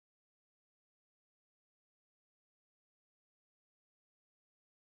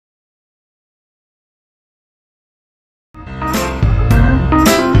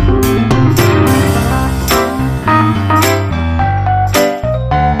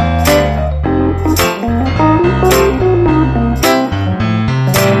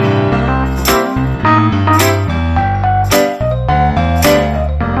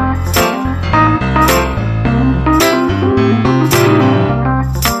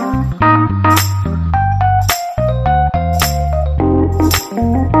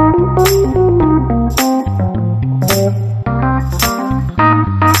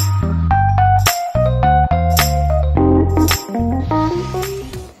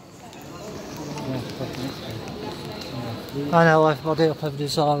I know everybody, hope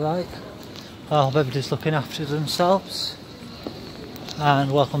everybody's alright. I hope everybody's looking after themselves.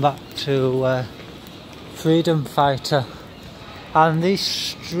 And welcome back to Freedom Fighter. And this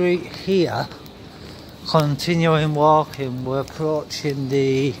street here, continuing walking, we're approaching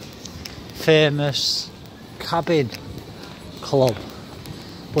the famous Cavern Club.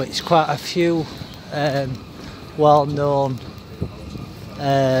 But it's quite a few well-known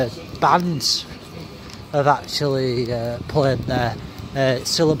bands have actually played there.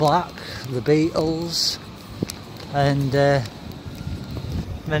 Cilla Black, the Beatles, and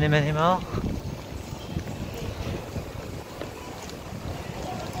many, many more.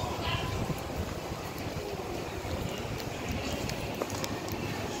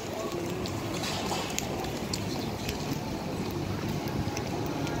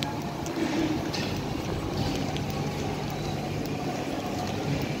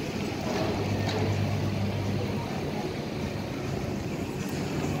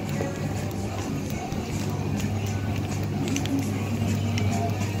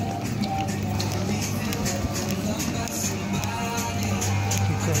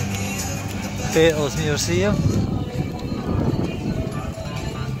 Beatles Museum.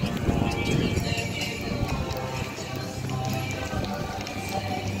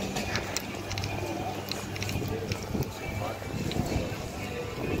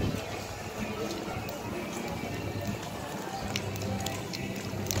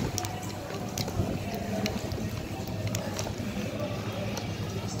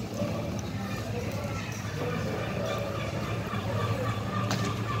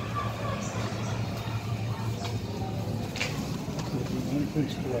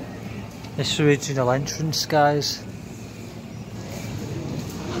 This original entrance, guys.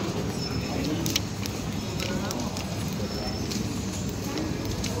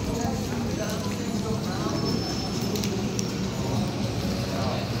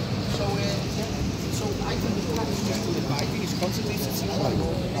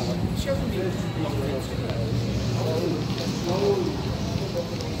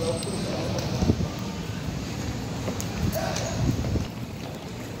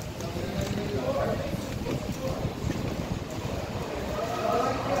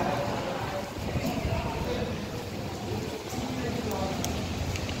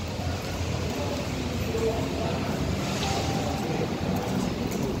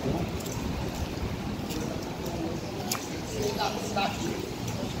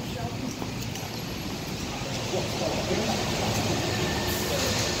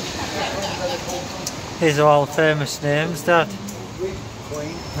 These are all famous names, Dad,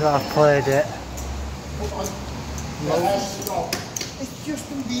 that I've played it. It's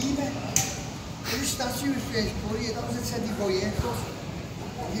just unbelievable. This statue was first put here, that was a Teddy Boy aircraft.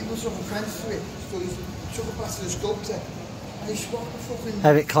 People took offence to it, so he took it back to the sculptor. And he swapped the fucking...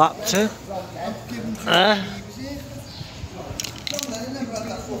 Eric Clapton. I've given to him when he was here. John Lennon never had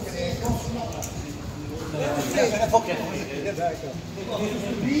that fucking aircraft.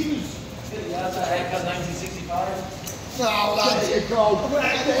 Yeah, that's a haircut 1965. No, that's it, go.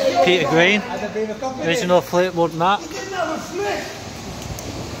 Peter Green, original Fleetwood Mac. He didn't have a flip.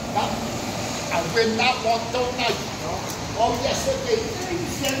 I win that one, don't I? Oh, yes, I did.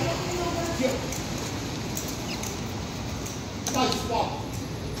 Nice one.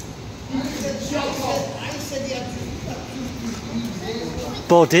 I said he had to...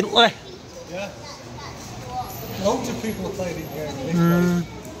 Bo Diddley. Yeah. Loads of people have played it here.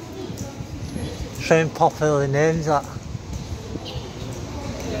 Same popular names, that.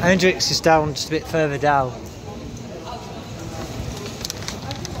 Hendrix is down just a bit further down.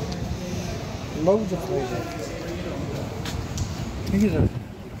 Loads of played it.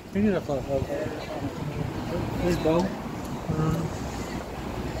 Here's a photo. There's Bo.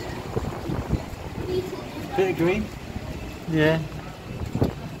 Peter Green. Yeah.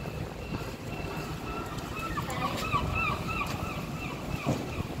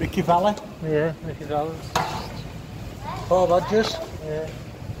 Ricky Valley. Yeah, Ricky Valens. Paul Rodgers. Yeah.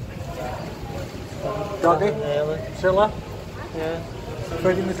 Doddy. Yeah. Cilla. Yeah.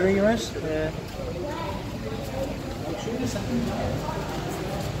 Freddie the Dreamers. Yeah.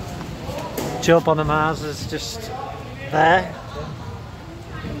 Joe Bonamassa is just there.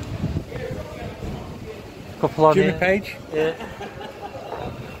 Couple on Jimmy here. Page. Yeah.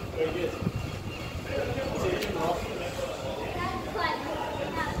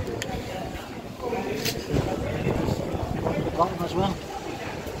 Bottom as well.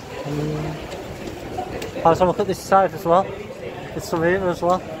 Let's have a look at this side as well. It's some here as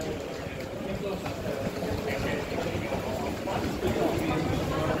well.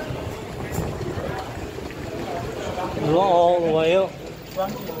 all the way up.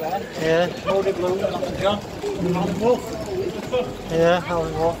 Yeah. Moody Blue, Elton John, Alan Wolf. Yeah,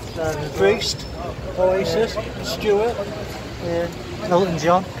 Alan Wolf. Priest, Oasis, Stewart, Yeah. Elton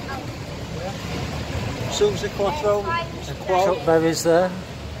John. Susie Quattro, Chuck Berry's there.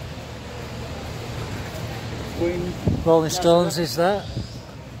 Queen, Rolling Stones is there.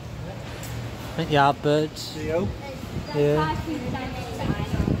 I think Yardbirds. Dio. Yeah.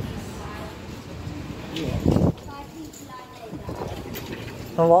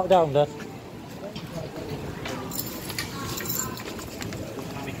 And walk down there.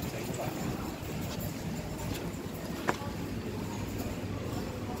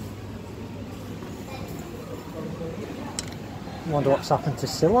 Wonder what's happened to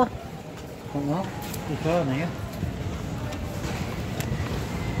Scylla. Don't know. He's down here.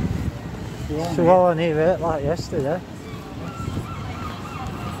 She was on here like yesterday.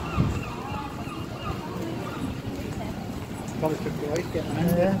 Probably took the light getting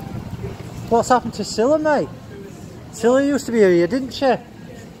in. Yeah. What's happened to Scylla, mate? Scylla used to be here, didn't she? Right.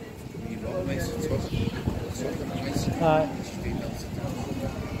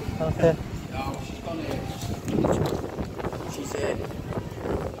 Okay. She's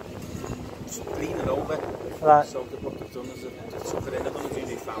leaning over. Right. So what they've done is they've took her in. They're going to do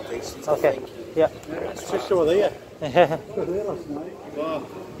new foundations, I Okay. think. Yeah. Sister were there. Yeah. Were there last night. Well,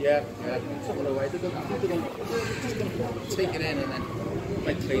 yeah. Took her away. They're going to take it in and then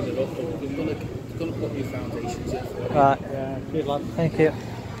might clean it up. But they're going to put new foundations in for it. Right. Yeah, good lad. Thank you.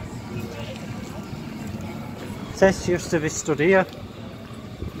 Says she used to be stood here.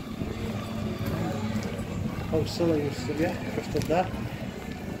 Oh, Scylla used to be, just up there.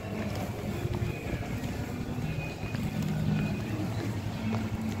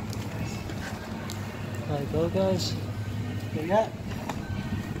 There you go, guys. But yeah.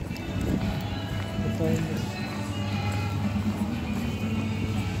 The famous.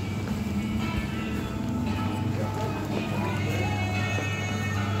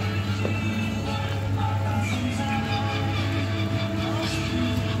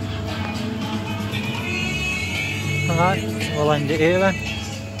 Alright, we'll end it here then.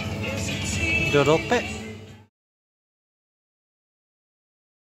 Done up it.